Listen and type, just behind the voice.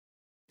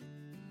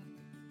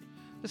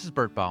This is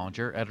Bert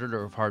Bollinger,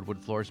 editor of Hardwood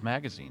Floors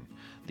magazine.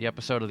 The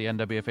episode of the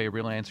NWFA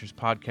Real Answers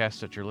podcast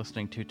that you're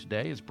listening to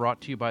today is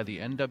brought to you by the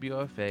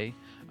NWFA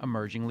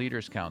Emerging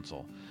Leaders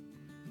Council.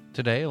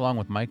 Today, along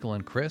with Michael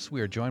and Chris,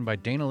 we are joined by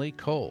Dana Lee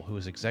Cole, who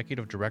is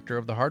executive director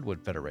of the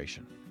Hardwood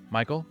Federation.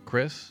 Michael,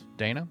 Chris,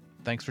 Dana,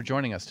 thanks for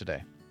joining us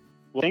today.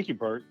 Well, thank you,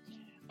 Bert.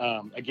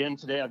 Again,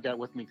 today I've got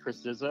with me Chris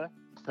Zizza,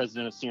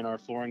 president of CNR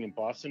Flooring in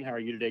Boston. How are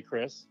you today,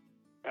 Chris?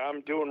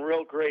 I'm doing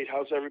real great.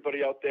 How's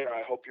everybody out there?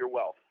 I hope you're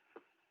well.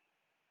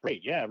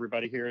 Great. Yeah,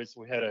 everybody here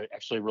we had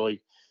actually a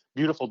really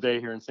beautiful day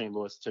here in St.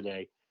 Louis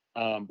today.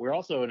 We're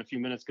also in a few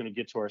minutes going to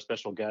get to our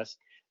special guest,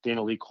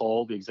 Dana Lee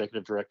Cole, the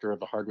executive director of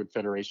the Hardwood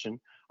Federation,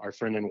 our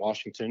friend in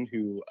Washington,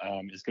 who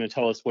is going to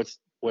tell us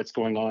what's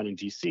going on in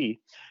DC.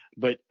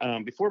 But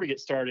before we get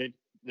started,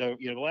 the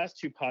last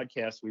two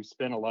podcasts we've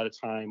spent a lot of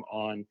time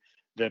on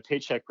the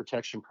Paycheck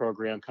Protection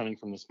Program coming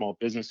from the Small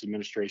Business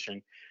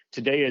Administration.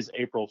 Today is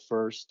April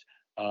 1st.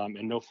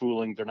 And no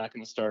fooling, they're not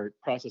going to start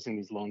processing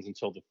these loans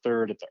until the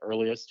 3rd at the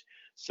earliest.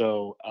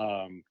 So,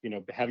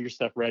 have your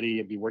stuff ready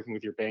and be working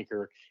with your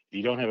banker. If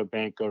you don't have a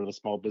bank, go to the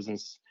Small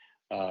Business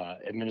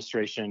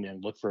Administration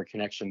and look for a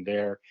connection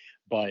there.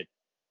 But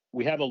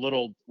we have a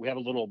little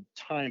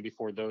time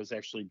before those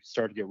actually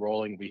start to get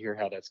rolling. We hear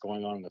how that's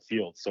going on in the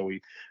field. So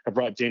we have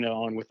brought Dana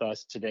on with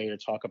us today to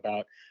talk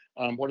about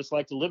what it's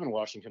like to live in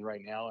Washington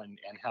right now and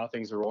how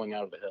things are rolling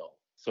out of the Hill.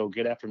 So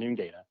good afternoon,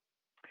 Dana.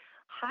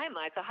 Hi,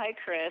 Michael. Hi,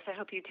 Chris. I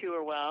hope you two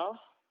are well.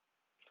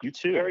 You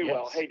too. Very yes.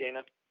 well. Hey,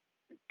 Dana.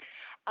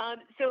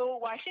 So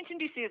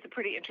Washington, D.C. is a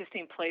pretty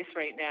interesting place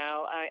right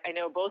now. I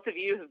know both of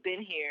you have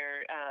been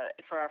here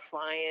for our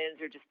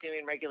fly-ins or just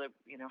doing regular,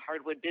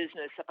 hardwood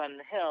business up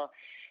on the Hill.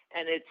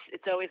 And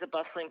it's always a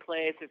bustling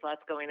place. There's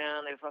lots going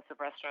on. There's lots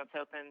of restaurants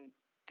open,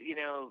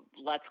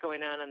 lots going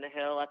on the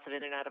Hill, lots of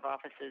in and out of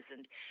offices.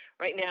 And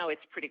right now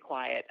it's pretty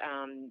quiet.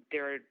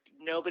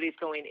 Nobody's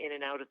going in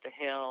and out of the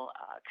Hill.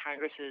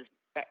 Congress is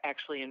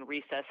actually in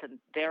recess, and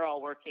they're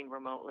all working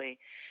remotely.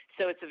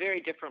 So it's a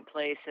very different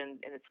place, and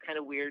it's kind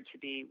of weird to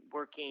be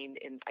working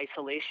in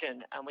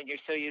isolation when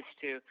you're so used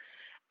to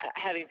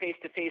having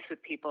face-to-face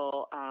with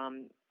people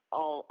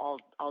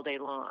all day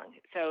long.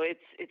 So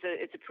it's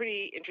a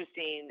pretty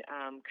interesting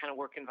kind of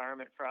work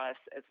environment for us,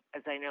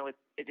 as I know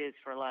it is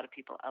for a lot of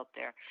people out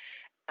there.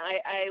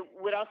 I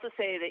would also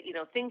say that,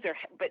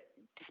 but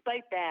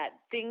despite that,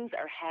 things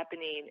are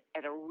happening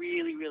at a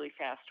really, really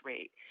fast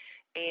rate.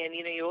 And,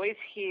 you always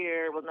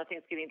hear, well,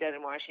 nothing's getting done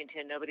in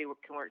Washington. Nobody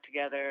can work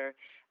together.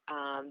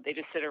 They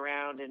just sit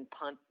around and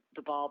punt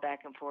the ball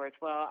back and forth.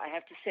 Well, I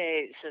have to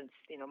say, since,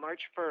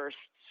 March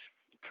 1st,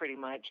 pretty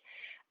much,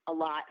 a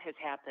lot has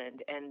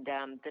happened. And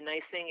the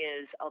nice thing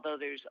is, although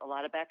there's a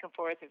lot of back and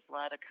forth, there's a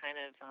lot of kind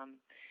of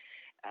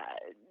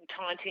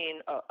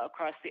taunting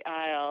across the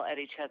aisle at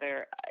each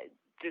other.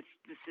 This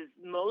has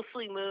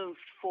mostly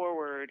moved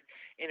forward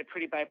in a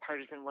pretty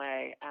bipartisan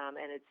way.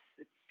 And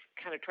it's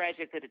kind of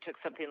tragic that it took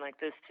something like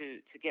this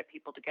to get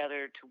people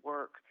together to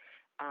work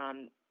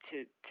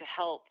to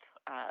help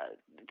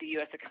the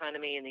U.S.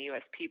 economy and the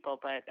U.S. people,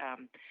 but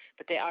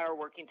they are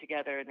working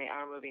together and they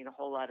are moving a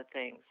whole lot of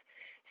things.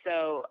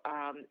 So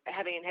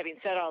having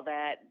said all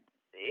that,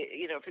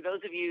 for those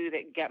of you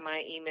that get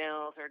my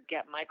emails or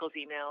get Michael's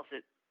emails,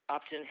 it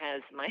often has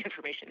my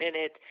information in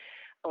it,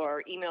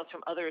 or emails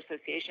from other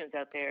associations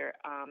out there,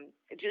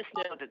 just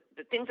know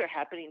that things are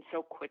happening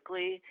so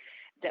quickly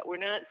that we're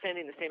not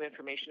sending the same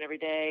information every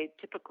day.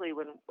 Typically,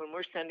 when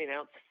we're sending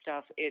out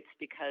stuff, it's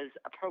because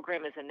a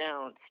program is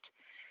announced,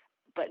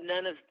 but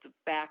none of the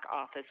back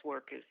office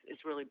work is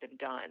really been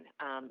done.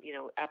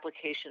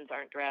 Applications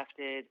aren't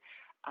drafted,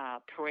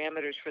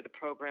 parameters for the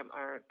program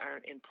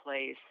aren't in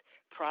place,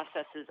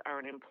 processes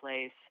aren't in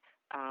place.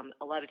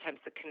 A lot of times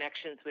the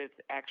connections with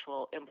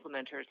actual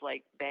implementers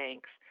like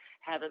banks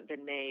haven't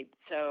been made.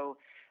 So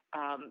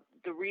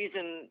the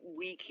reason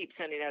we keep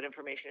sending out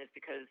information is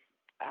because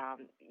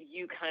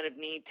you kind of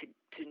need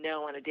to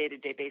know on a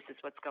day-to-day basis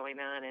what's going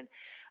on. And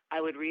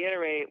I would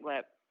reiterate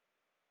what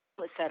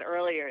was said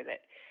earlier,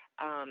 that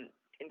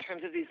in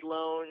terms of these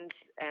loans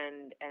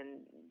and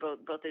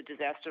both the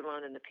disaster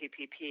loan and the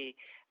PPP,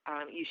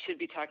 you should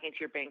be talking to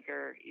your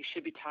banker. You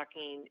should be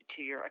talking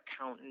to your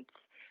accountants.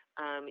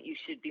 You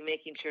should be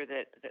making sure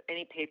that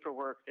any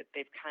paperwork that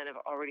they've kind of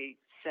already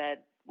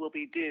said will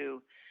be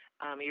due,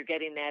 you're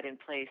getting that in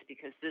place,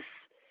 because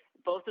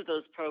both of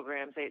those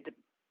programs,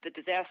 the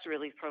disaster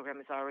relief program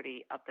is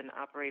already up and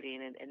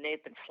operating, and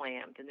they've been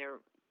slammed, and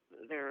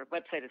their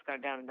website has gone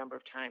down a number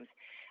of times.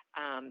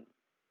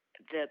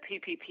 The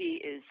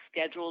PPP is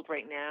scheduled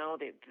right now.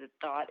 The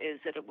thought is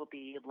that it will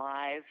be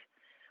live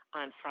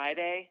on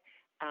Friday,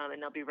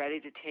 and they'll be ready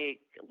to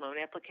take loan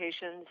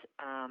applications,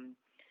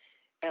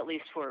 at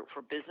least for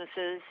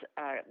businesses.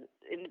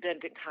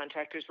 Independent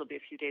contractors will be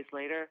a few days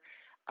later.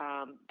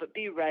 But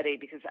be ready,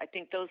 because I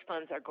think those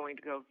funds are going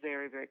to go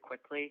very, very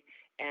quickly,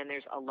 and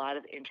there's a lot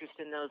of interest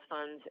in those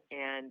funds,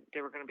 and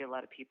there are going to be a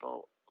lot of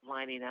people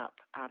lining up.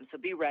 So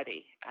be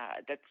ready.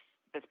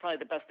 That's probably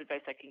the best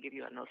advice I can give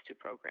you on those two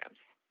programs.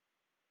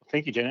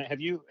 Thank you, Janet. Have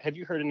you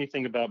heard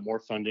anything about more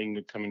funding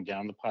coming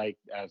down the pike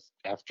as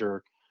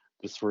after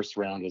this first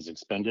round is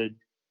expended?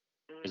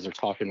 Is there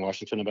talk in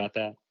Washington about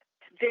that?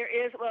 There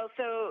is. Well,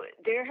 so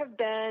there have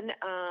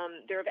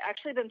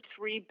actually been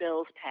 3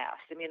 bills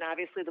passed. I mean,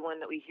 obviously the one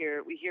that we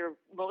hear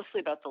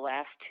mostly about the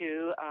last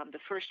 2. The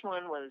first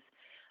one was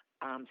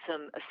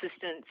some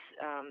assistance,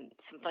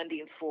 some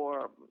funding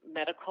for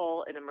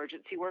medical and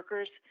emergency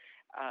workers,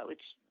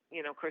 which,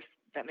 of course,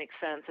 that makes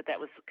sense that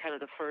was kind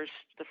of the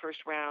first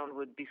round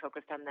would be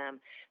focused on them.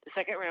 The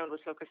second round was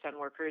focused on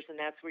workers, and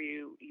that's where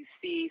you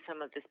see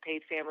some of this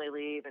paid family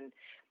leave and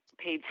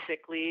paid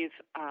sick leave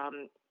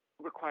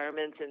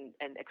requirements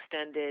and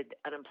extended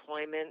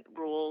unemployment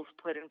rules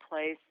put in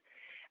place.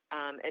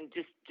 And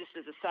just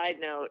as a side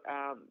note,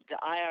 the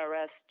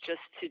IRS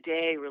just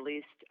today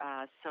released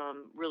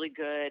some really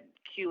good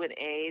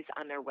Q&As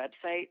on their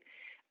website.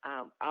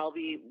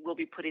 We'll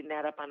be putting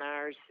that up on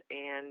ours,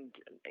 and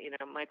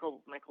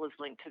Michael is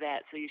linked to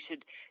that. So you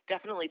should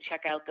definitely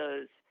check out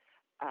those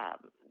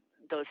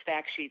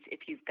fact sheets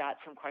if you've got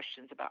some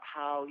questions about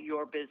how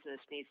your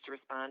business needs to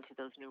respond to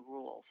those new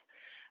rules.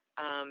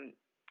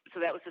 So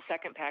that was the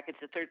second package.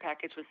 The third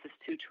package was this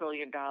 $2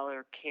 trillion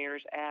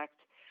CARES Act,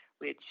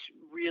 which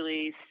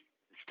really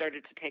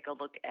started to take a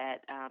look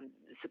at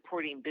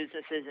supporting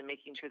businesses and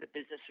making sure that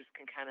businesses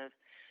can kind of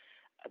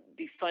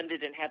be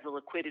funded and have the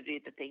liquidity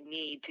that they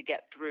need to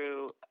get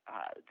through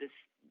this,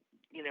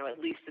 at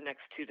least the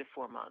next 2 to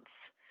 4 months.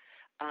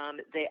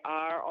 They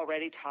are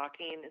already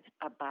talking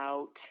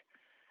about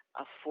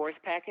a fourth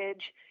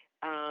package.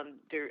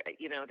 They're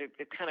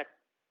kind of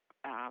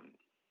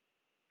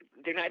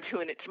they're not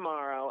doing it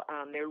tomorrow.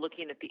 They're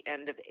looking at the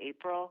end of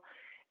April.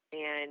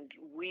 And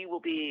we will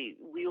be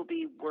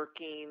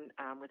working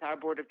with our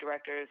board of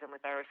directors and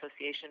with our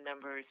association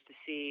members to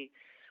see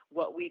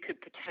what we could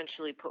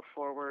potentially put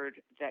forward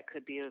that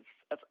could be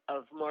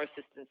of more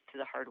assistance to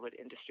the hardwood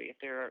industry. If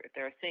there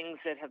are things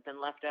that have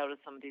been left out of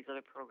some of these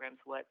other programs,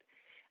 what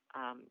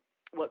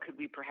could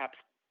we perhaps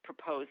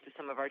propose to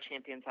some of our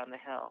champions on the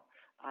Hill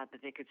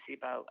that they could see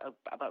about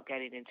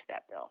getting into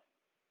that bill?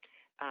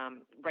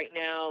 Right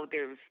now,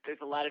 there's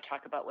a lot of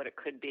talk about what it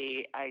could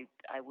be. I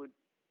would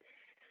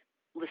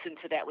listen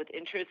to that with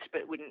interest,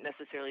 but wouldn't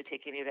necessarily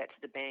take any of that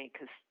to the bank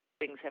because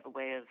things have a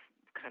way of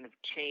kind of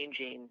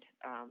changing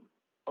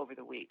over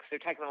the weeks. They're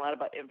talking a lot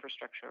about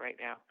infrastructure right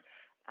now.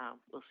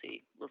 We'll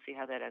see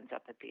how that ends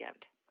up at the end.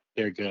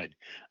 Very good.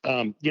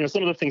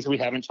 Some of the things we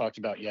haven't talked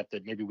about yet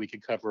that maybe we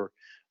could cover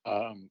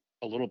a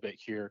little bit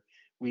here.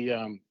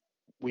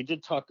 We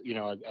did talk,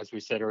 as we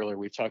said earlier,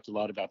 we've talked a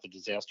lot about the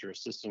disaster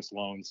assistance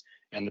loans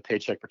and the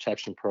paycheck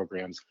protection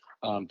programs.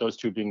 Those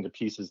two being the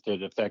pieces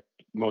that affect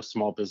most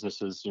small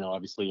businesses,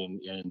 obviously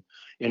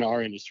in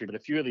our industry, but a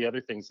few of the other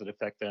things that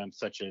affect them,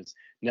 such as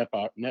net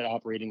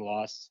operating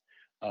loss,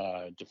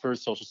 deferred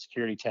Social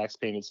Security tax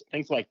payments,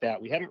 things like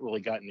that. We haven't really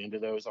gotten into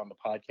those on the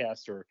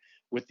podcast or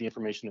with the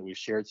information that we've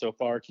shared so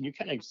far. Can you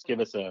kind of just give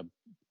us a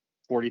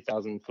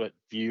 40,000-foot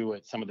view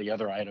at some of the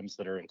other items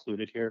that are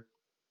included here?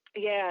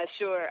 Yeah,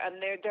 sure.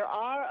 There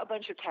are a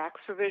bunch of tax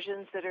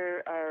provisions that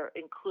are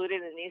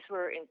included, and these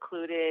were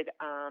included.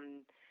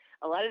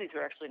 A lot of these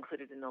were actually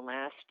included in the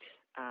last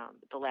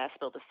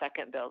bill, the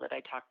second bill that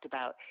I talked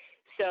about.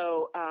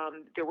 So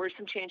there were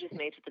some changes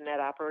made to the net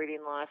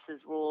operating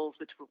losses rules,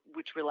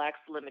 which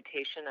relaxed the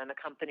limitation on a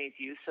company's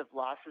use of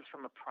losses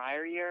from a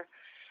prior year.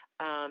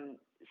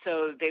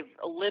 So they've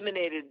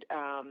eliminated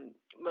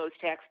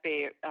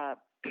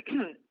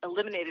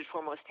eliminated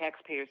for most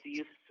taxpayers the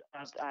use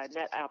of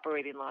net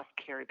operating loss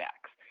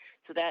carrybacks.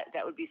 So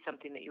that would be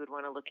something that you would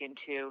want to look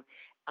into.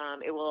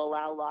 It will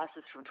allow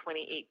losses from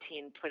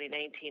 2018,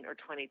 2019, or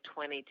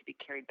 2020 to be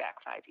carried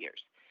back 5 years.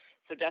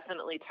 So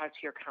definitely talk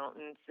to your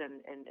accountants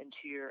and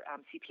to your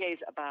CPAs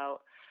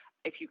about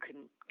if you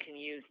can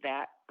use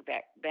that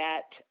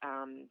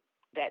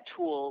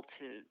tool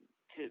to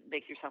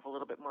make yourself a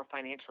little bit more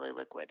financially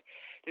liquid.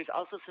 There's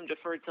also some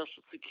deferred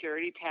Social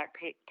Security tax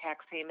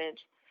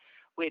payments,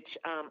 which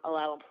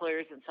allow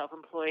employers and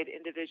self-employed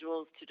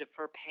individuals to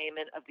defer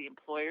payment of the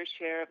employer's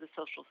share of the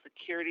Social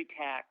Security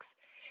tax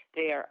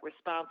they are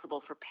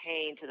responsible for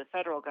paying to the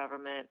federal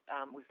government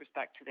with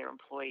respect to their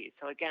employees.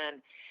 So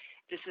again,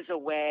 this is a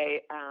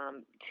way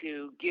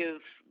to give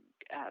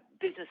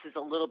businesses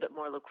a little bit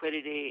more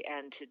liquidity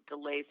and to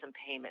delay some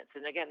payments.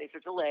 And again, these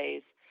are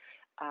delays,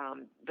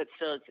 but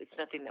still, it's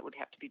nothing that would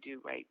have to be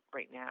due right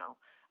now.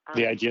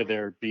 The idea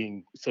there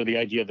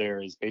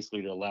is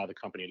basically to allow the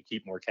company to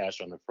keep more cash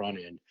on the front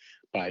end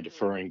by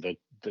deferring the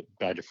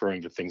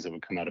things that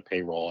would come out of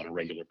payroll on a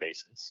regular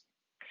basis.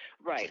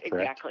 Right,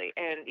 exactly.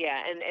 And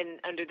yeah, and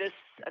under this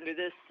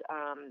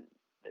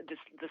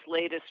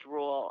latest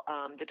rule,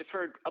 the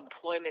deferred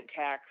employment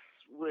tax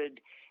would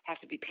have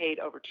to be paid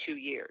over 2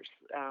 years,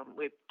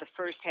 with the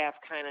first half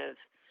kind of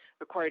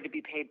required to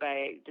be paid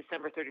by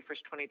December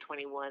 31st,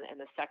 2021, and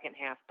the second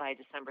half by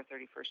December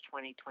 31st,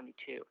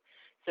 2022.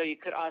 So you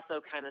could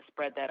also kind of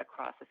spread that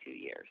across a few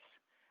years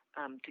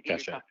to give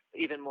yourself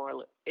even more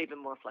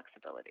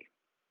flexibility.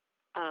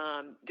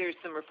 There's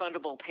some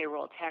refundable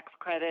payroll tax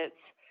credits.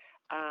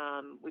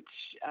 which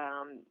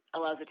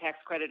allows a tax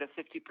credit of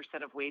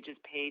 50% of wages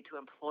paid to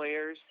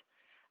employers,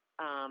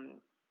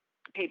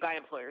 paid by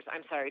employers,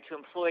 to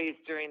employees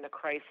during the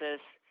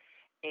crisis.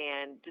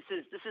 And this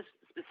is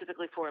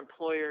specifically for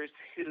employers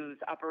whose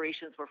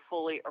operations were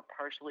fully or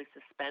partially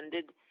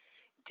suspended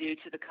due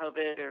to the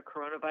COVID or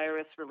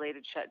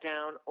coronavirus-related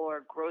shutdown,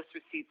 or gross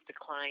receipts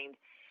declined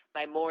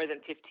by more than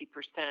 50%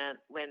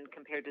 when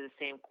compared to the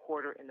same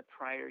quarter in the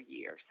prior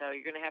year. So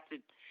you're going to have to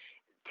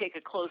take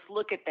a close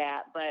look at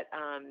that, but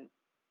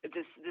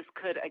this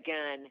could,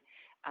 again,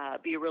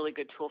 be a really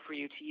good tool for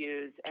you to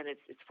use, and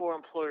it's for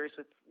employers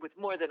with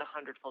more than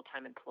 100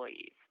 full-time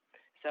employees.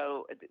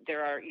 So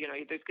there are,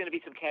 there's going to be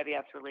some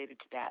caveats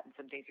related to that, and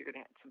some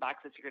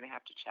boxes you're going to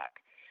have to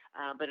check.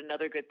 But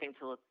another good thing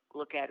to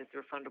look at is the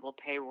refundable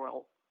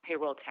payroll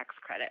tax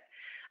credit.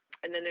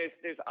 And then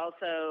there's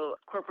also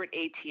corporate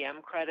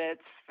ATM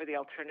credits for the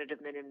alternative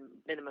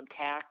minimum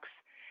tax.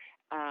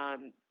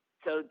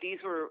 So these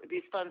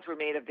funds were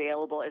made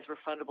available as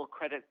refundable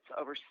credits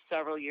over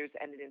several years,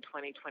 ended in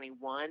 2021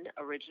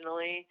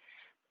 originally.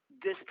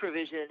 This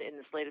provision in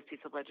this latest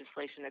piece of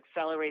legislation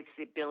accelerates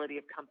the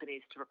ability of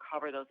companies to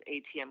recover those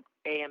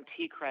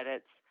AMT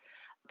credits,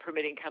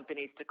 permitting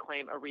companies to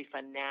claim a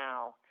refund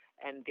now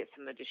and get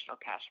some additional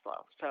cash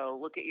flow. So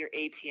look at your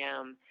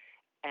ATM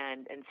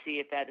and see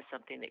if that is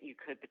something that you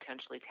could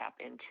potentially tap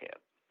into.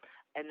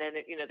 And then,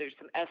 there's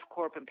some S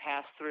Corp and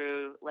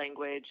pass-through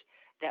language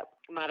that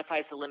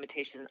modifies the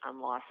limitation on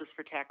losses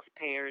for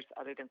taxpayers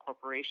other than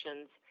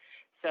corporations.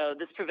 So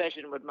this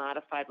provision would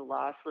modify the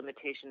loss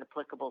limitation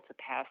applicable to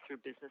pass-through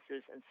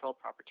businesses and sole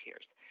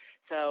proprietors.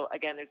 So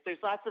again,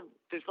 there's lots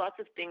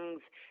of things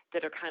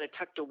that are kind of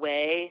tucked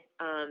away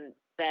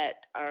that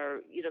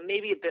are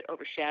maybe a bit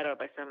overshadowed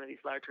by some of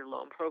these larger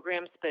loan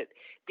programs, but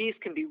these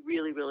can be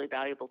really, really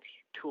valuable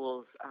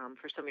tools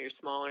for some of your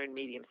smaller and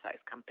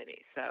medium-sized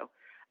companies. So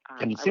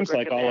and it seems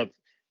like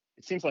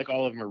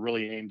all of them are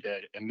really aimed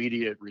at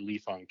immediate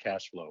relief on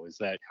cash flow. Is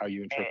that how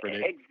you interpret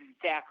it?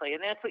 Exactly.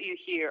 And that's what you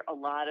hear a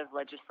lot of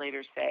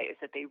legislators say, is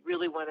that they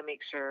really want to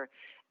make sure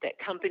that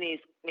companies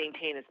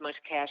maintain as much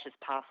cash as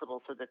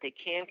possible so that they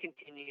can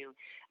continue.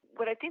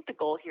 What I think the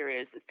goal here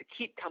is to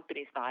keep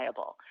companies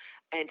viable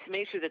and to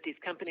make sure that these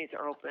companies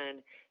are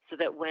open so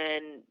that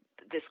when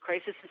this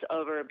crisis is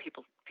over and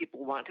people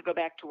want to go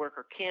back to work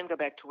or can go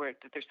back to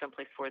work, that there's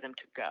someplace for them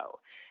to go.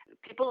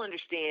 People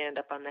understand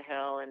up on the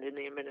Hill and in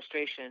the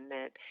administration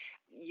that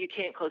you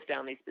can't close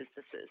down these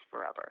businesses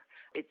forever.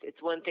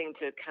 It's one thing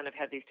to kind of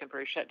have these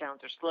temporary shutdowns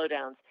or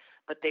slowdowns,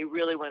 but they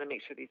really want to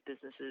make sure these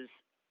businesses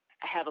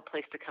have a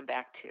place to come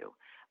back to.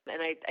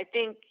 And I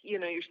think, you're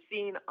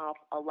seeing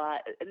a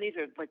lot, and these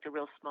are like the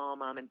real small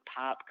mom and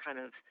pop kind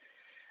of,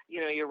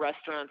 your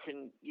restaurants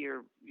and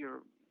your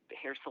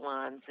hair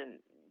salons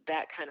and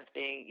that kind of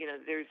thing.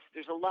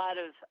 There's a lot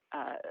of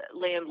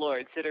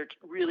landlords that are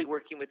really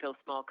working with those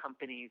small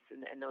companies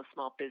and those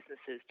small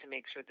businesses to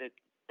make sure that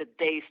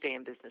they stay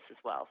in business as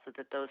well, so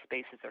that those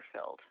spaces are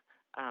filled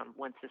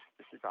once this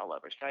is all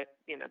over. So,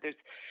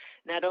 there's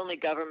not only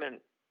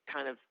government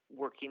kind of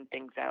working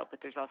things out, but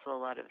there's also a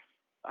lot of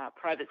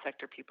private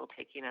sector people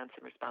taking on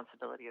some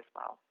responsibility as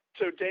well.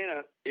 So,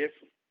 Dana, if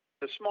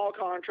the small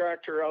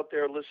contractor out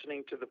there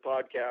listening to the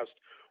podcast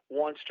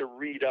wants to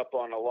read up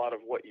on a lot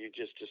of what you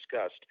just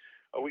discussed,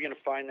 are we going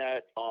to find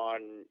that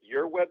on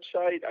your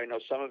website? I know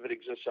some of it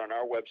exists on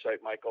our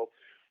website, Michael,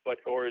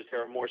 or is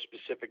there a more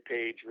specific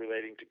page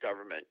relating to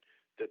government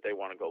that they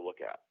want to go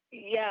look at?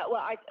 Yeah,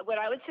 well, what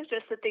I would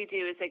suggest that they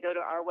do is they go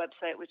to our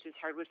website, which is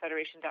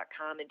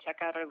hardwoodfederation.com, and check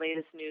out our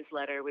latest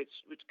newsletter, which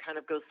kind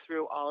of goes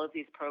through all of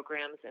these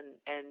programs,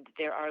 and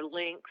there are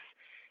links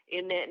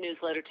in that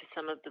newsletter to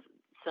some of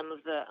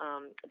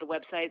the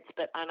websites.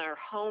 But on our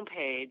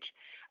homepage,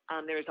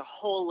 there's a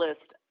whole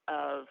list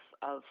of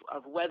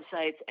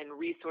websites and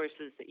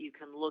resources that you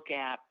can look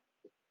at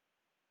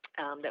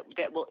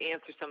that will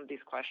answer some of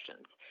these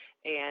questions.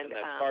 And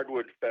that's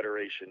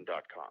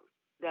hardwoodfederation.com.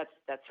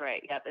 That's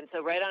right. Yep. And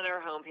so right on our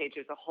homepage,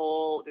 there's a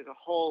whole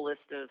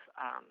list of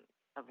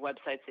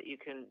websites that you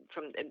can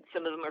and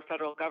some of them are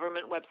federal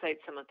government websites,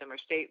 some of them are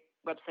state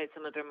websites,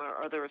 some of them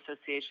are other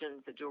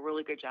associations that do a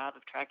really good job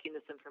of tracking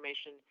this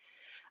information.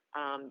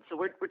 So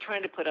we're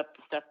trying to put up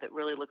the stuff that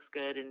really looks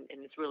good and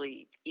it's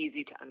really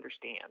easy to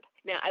understand.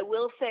 Now, I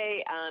will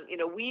say,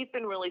 we've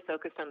been really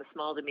focused on the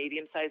small to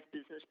medium-sized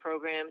business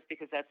programs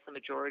because that's the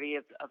majority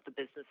of the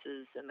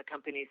businesses and the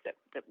companies that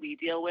we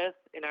deal with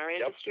in our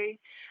industry.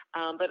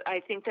 But I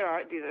think there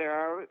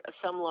are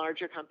some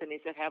larger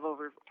companies that have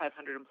over 500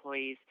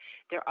 employees.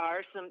 There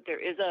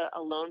is a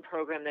loan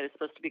program that is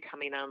supposed to be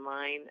coming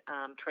online.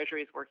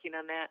 Treasury is working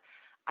on that.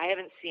 I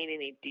haven't seen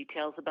any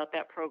details about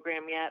that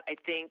program yet. I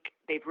think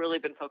they've really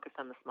been focused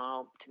on the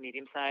small to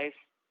medium size.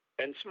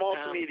 And small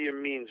to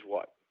medium means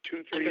what?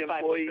 2-3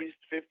 employees,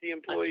 50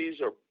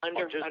 employees, or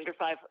under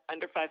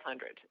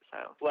 500.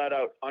 So flat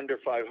out under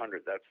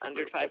 500. That's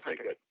under 500.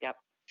 Good. Yep.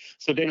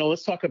 So, Dana,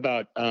 let's talk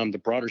about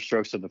the broader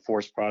strokes of the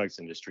forest products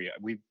industry.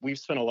 We've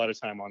spent a lot of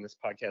time on this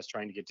podcast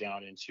trying to get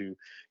down into,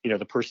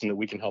 the person that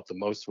we can help the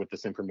most with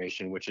this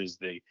information, which is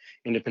the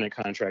independent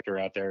contractor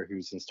out there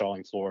who's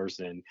installing floors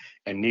and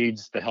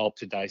needs the help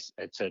to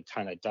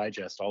kind of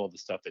digest all of the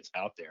stuff that's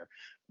out there.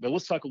 But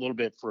let's talk a little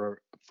bit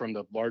from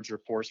the larger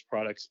forest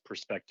products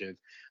perspective.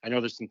 I know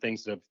there's some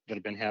things that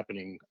have been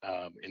happening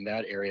in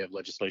that area of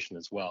legislation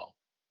as well.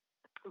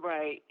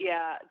 Right.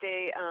 Yeah.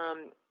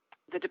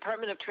 The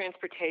Department of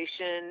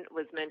Transportation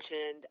was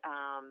mentioned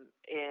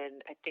in,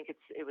 I think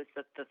it was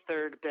the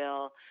third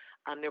bill.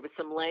 There was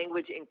some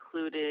language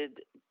included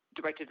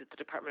directed at the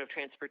Department of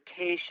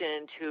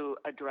Transportation to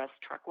address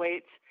truck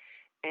weights,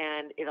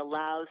 and it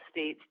allows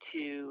states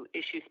to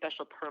issue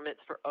special permits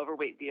for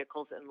overweight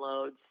vehicles and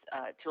loads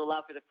to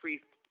allow for the free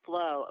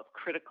flow of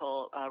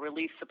critical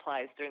relief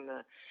supplies during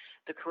the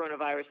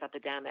coronavirus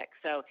epidemic.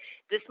 So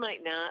this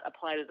might not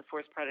apply to the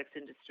forest products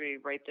industry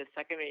right this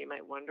second, or you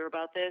might wonder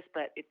about this,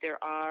 but if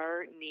there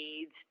are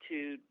needs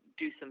to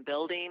do some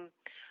building,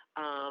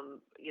 some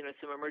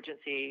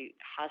emergency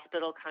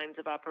hospital kinds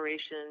of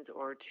operations,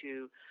 or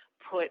to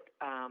put,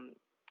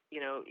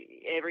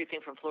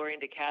 everything from flooring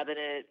to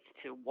cabinets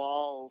to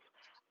walls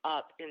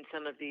up in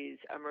some of these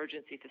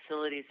emergency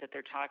facilities that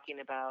they're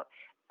talking about,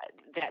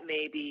 that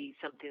may be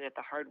something that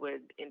the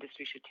hardwood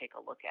industry should take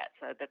a look at.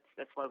 So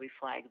that's why we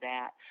flag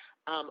that.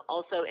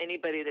 Also,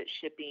 anybody that's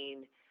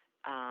shipping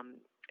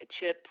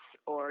chips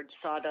or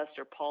sawdust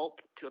or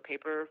pulp to a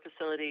paper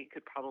facility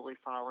could probably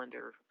fall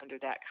under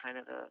that kind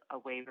of a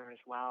waiver as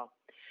well.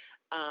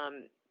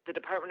 The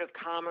Department of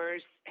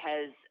Commerce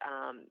has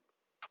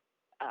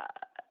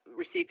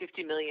received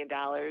 $50 million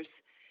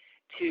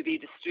to be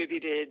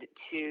distributed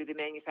to the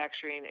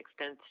manufacturing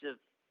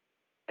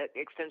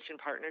extension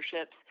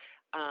partnerships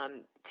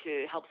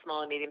to help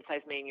small and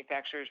medium-sized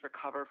manufacturers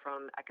recover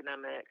from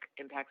economic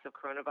impacts of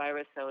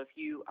coronavirus. So if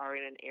you are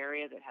in an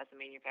area that has a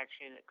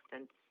manufacturing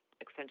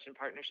extension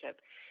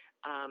partnership,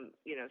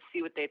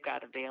 see what they've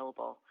got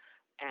available.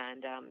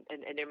 And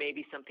there may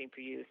be something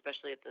for you,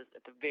 especially at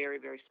the very,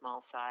 very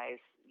small size,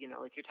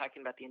 like you're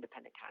talking about the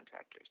independent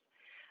contractors.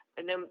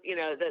 And then,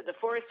 the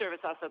Forest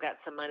Service also got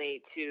some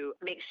money to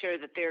make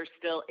sure that they're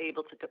still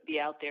able to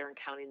be out there and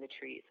counting the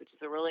trees, which is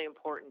a really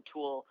important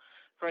tool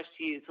for us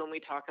to use when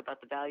we talk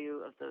about the value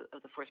of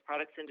the forest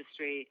products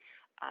industry,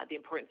 the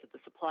importance of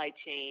the supply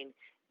chain,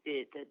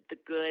 the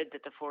good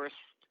that the forests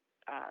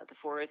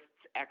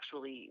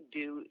actually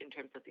do in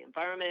terms of the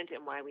environment,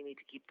 and why we need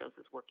to keep those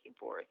as working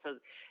forests. So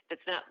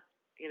that's not,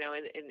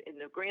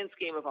 in the grand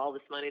scheme of all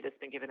this money that's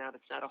been given out,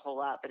 it's not a whole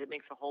lot, but it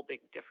makes a whole big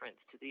difference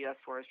to the U.S.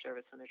 Forest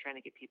Service when they're trying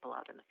to get people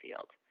out in the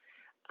field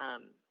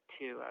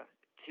to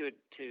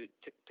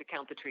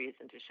count the trees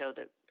and to show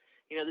that,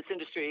 this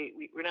industry,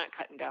 we're not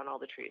cutting down all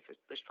the trees.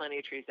 There's plenty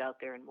of trees out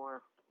there and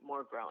more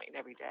growing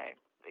every day.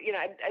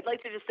 I'd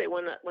like to just say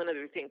one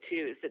other thing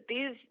too, is that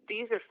these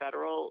are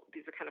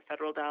kind of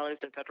federal dollars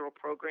and federal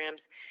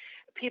programs.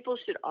 People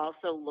should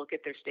also look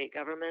at their state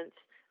governments.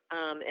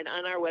 And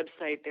on our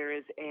website, there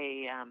is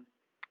a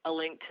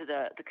link to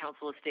the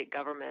Council of State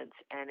Governments,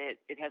 and it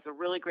has a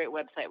really great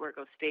website where it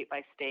goes state by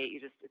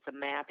state. It's a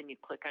map, and you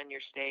click on your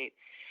state,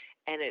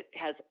 and it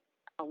has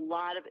a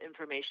lot of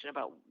information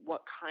about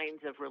what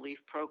kinds of relief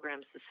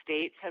programs the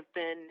states have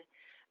been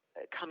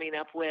coming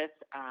up with.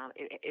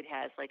 It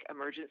has like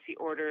emergency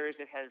orders.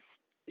 It has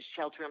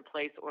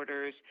shelter-in-place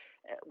orders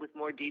with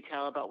more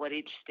detail about what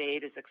each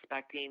state is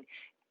expecting.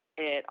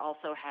 It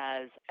also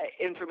has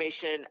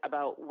information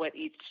about what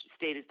each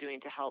state is doing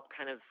to help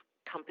kind of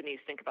companies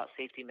think about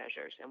safety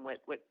measures and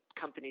what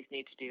companies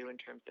need to do in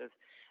terms of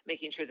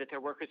making sure that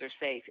their workers are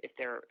safe if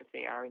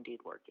they are indeed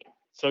working.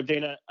 So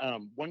Dana,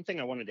 one thing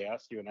I wanted to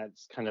ask you, and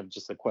that's kind of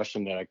just a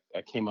question that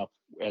I came up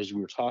as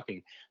we were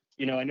talking.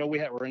 I know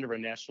we're under a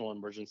national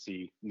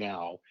emergency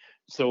now.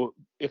 So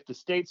if the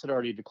states had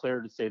already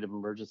declared a state of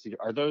emergency,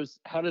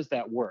 how does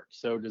that work?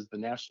 So does the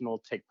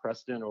national take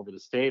precedent over the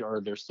state, or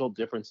are there still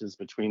differences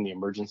between the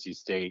emergency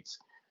states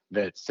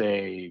that,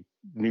 say,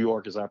 New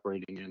York is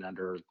operating in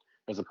under,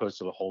 as opposed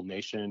to the whole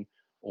nation,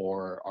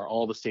 or are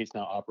all the states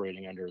now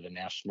operating under the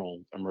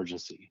national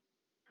emergency?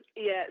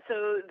 Yeah,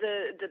 so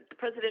the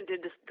president did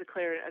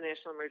declare a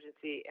national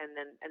emergency, and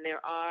there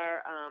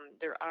are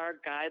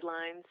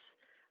guidelines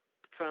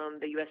from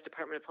the U.S.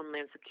 Department of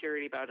Homeland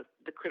Security about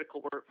the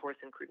critical workforce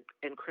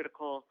and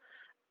critical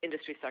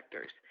industry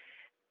sectors.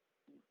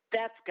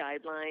 That's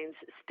guidelines.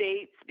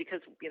 States, because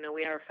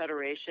we are a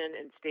federation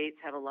and states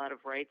have a lot of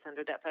rights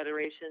under that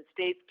federation,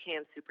 states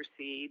can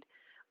supersede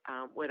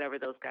whatever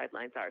those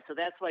guidelines are. So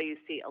that's why you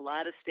see a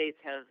lot of states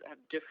have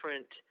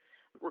different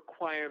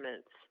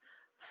requirements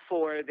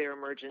for their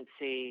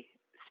emergency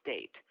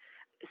state.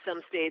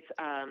 Some states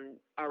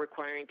are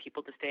requiring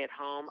people to stay at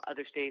home.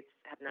 Other states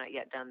have not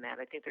yet done that.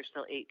 I think there's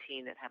still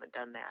 18 that haven't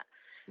done that.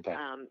 Okay.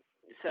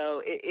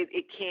 So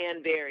it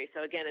can vary.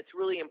 So again, it's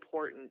really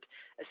important,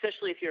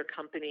 especially if you're a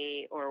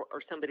company or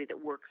somebody that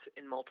works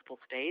in multiple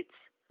states.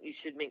 You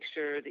should make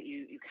sure that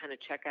you kind of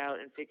check out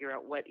and figure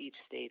out what each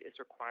state is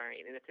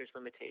requiring and if there's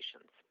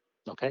limitations.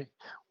 Okay.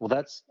 Well,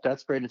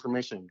 that's great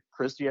information.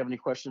 Chris, do you have any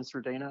questions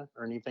for Dana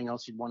or anything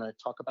else you'd want to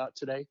talk about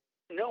today?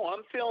 No,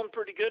 I'm feeling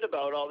pretty good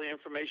about all the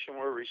information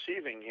we're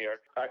receiving here.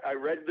 I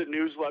read the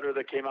newsletter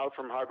that came out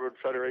from Hardwood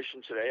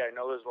Federation today. I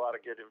know there's a lot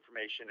of good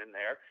information in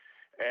there.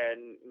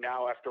 And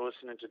now after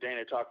listening to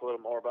Dana talk a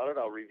little more about it,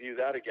 I'll review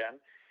that again.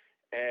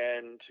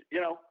 And,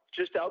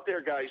 just out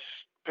there, guys,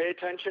 pay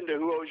attention to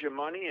who owes you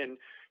money and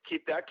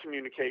keep that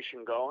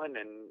communication going.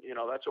 And,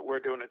 that's what we're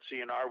doing at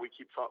CNR. We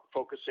keep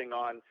focusing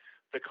on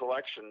the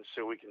collections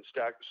so we can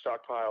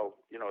stockpile,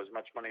 as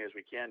much money as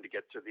we can to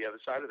get to the other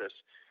side of this.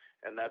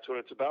 And that's what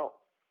it's about.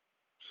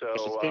 So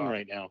Cash is king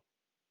right now.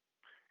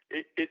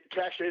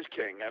 Cash is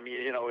king. I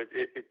mean,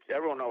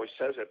 everyone always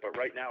says it, but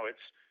right now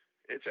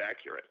it's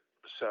accurate.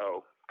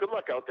 So good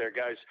luck out there,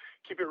 guys.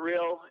 Keep it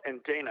real. And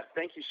Dana,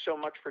 thank you so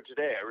much for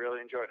today. I really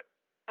enjoyed it.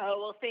 Oh,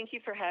 well, thank you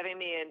for having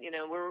me. And,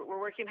 we're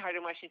working hard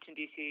in Washington,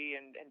 D.C.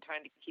 and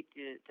trying to keep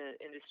the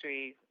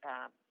industry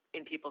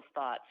in people's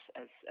thoughts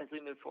as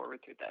we move forward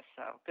through this.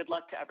 So good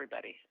luck to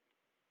everybody.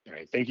 All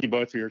right. Thank you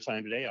both for your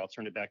time today. I'll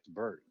turn it back to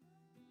Bert.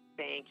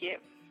 Thank you.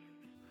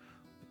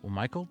 Well,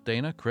 Michael,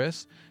 Dana,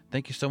 Chris,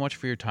 thank you so much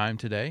for your time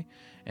today.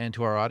 And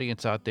to our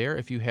audience out there,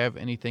 if you have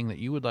anything that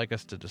you would like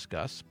us to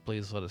discuss,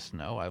 please let us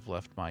know. I've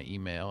left my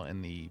email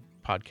in the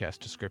podcast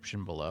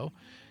description below.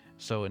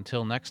 So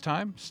until next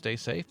time, stay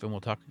safe, and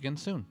we'll talk again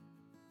soon.